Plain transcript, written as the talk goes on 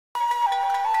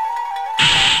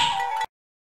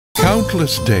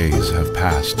Countless days have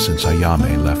passed since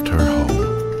Ayame left her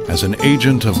home. As an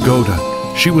agent of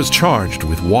Gohda, she was charged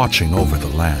with watching over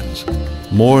the lands.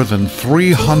 More than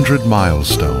 300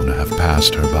 milestone have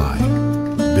passed her by.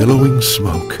 Billowing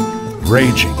smoke,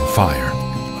 raging fire,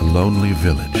 a lonely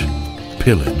village,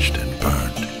 pillaged and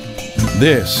burned.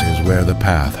 This is where the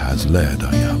path has led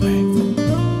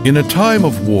Ayame. In a time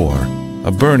of war,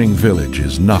 a burning village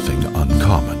is nothing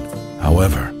uncommon.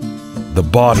 However, the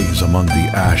bodies among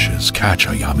the ashes catch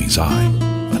Ayame's eye.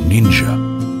 A ninja,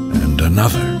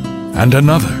 and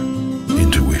another.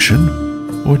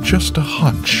 Intuition, or just a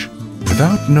hunch?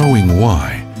 Without knowing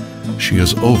why, she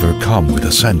is overcome with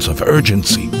a sense of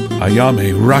urgency.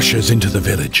 Ayame rushes into the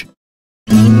village.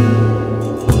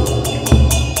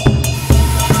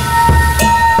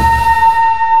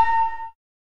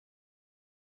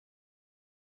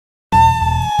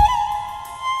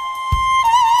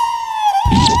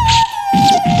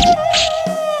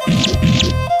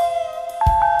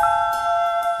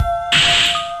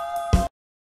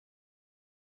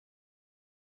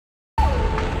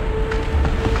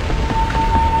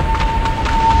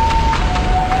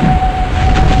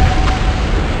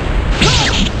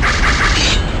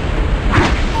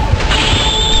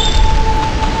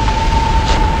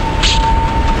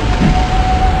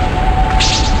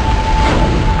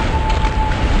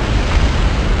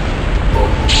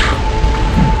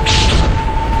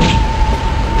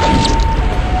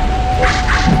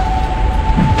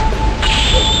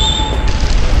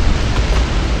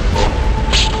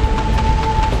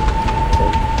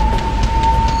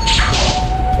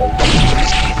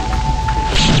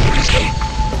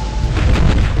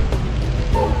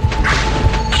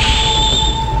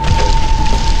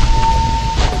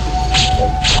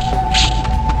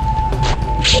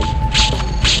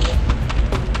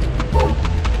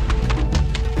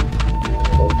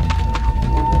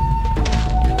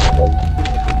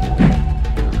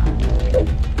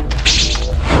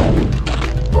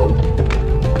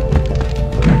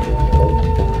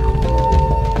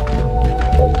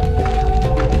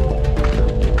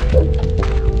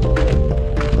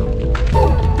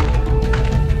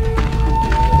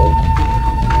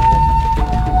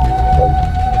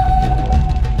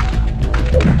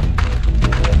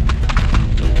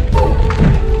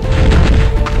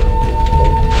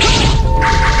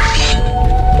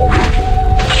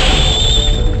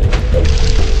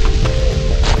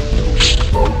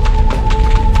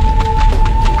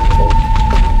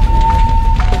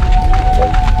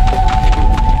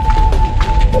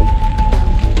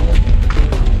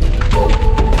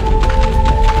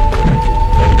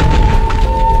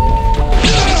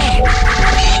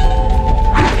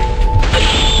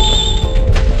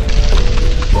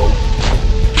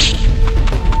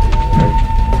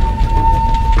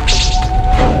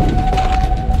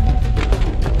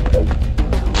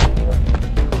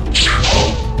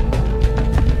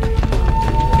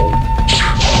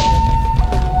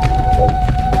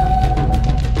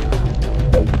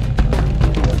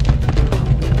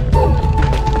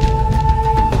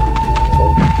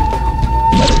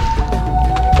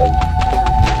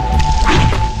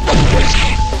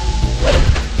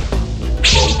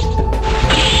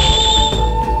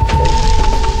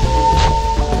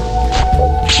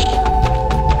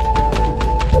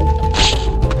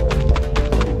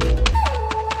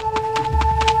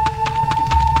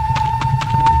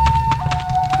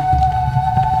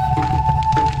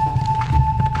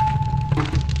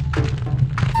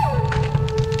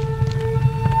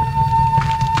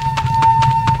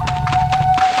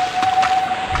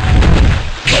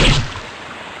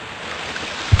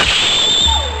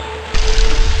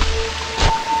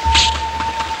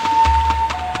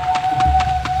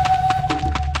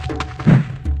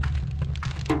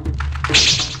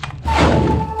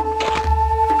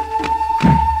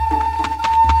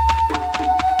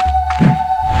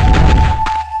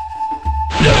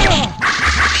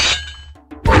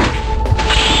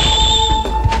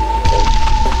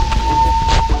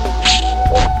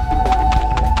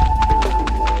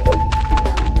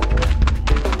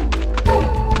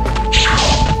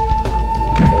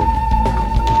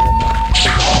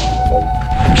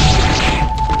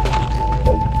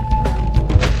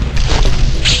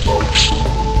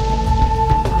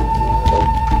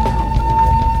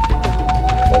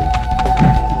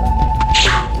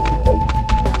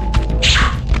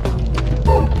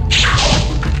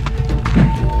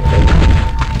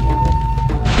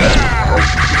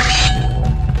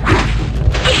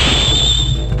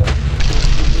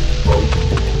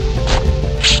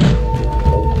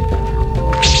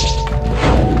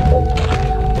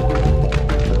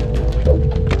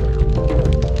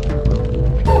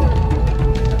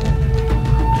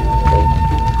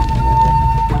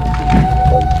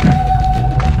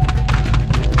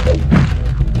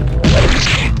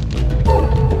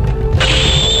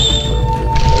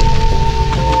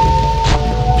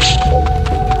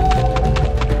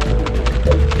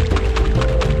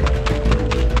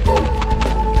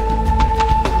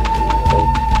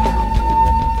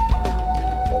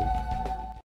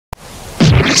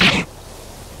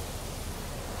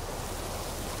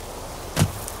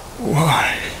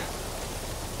 Why?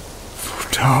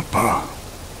 Futaba.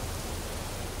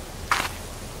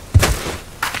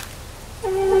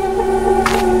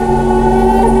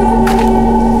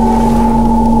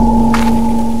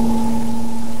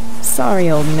 Sorry,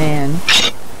 old man.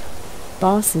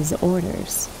 Boss's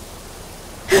orders.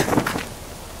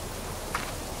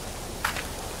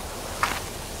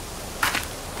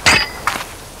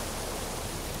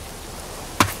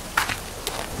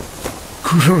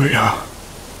 Kuroya.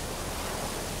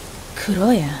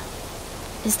 Kuroya?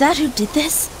 Is that who did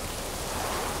this?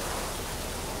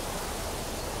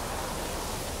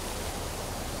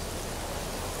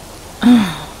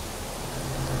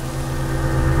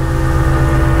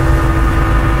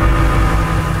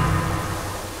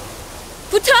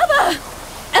 Futaba!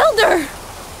 Elder!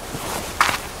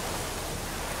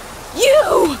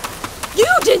 You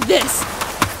did this!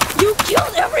 You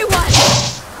killed everyone!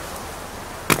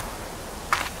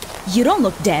 You don't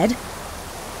look dead.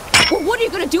 Well, what are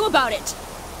you gonna do about it?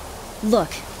 Look,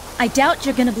 I doubt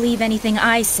you're gonna believe anything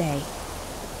I say.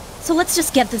 So let's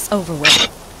just get this over with.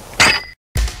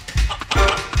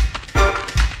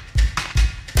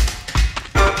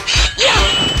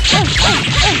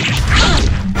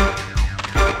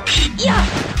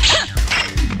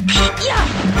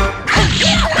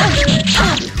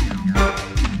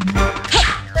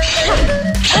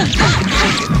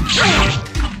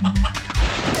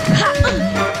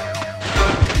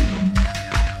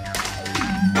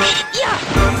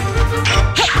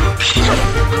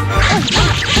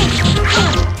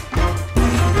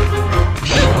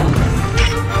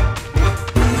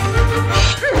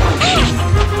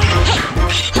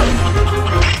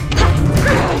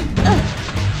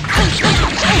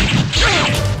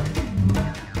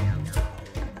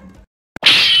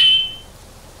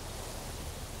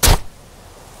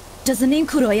 Does the name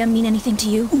Kuroya mean anything to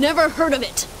you? Never heard of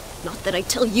it. Not that I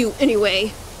tell you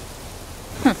anyway.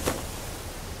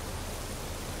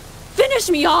 Finish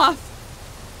me off!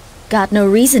 Got no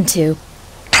reason to.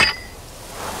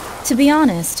 To be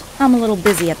honest, I'm a little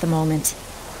busy at the moment.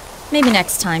 Maybe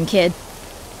next time, kid.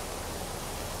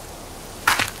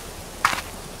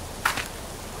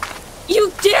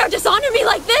 You dare dishonor me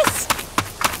like this?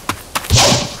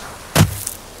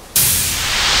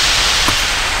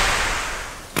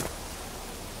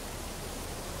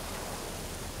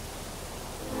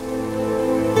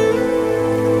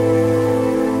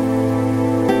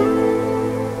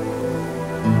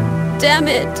 Damn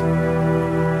it!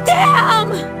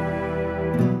 Damn!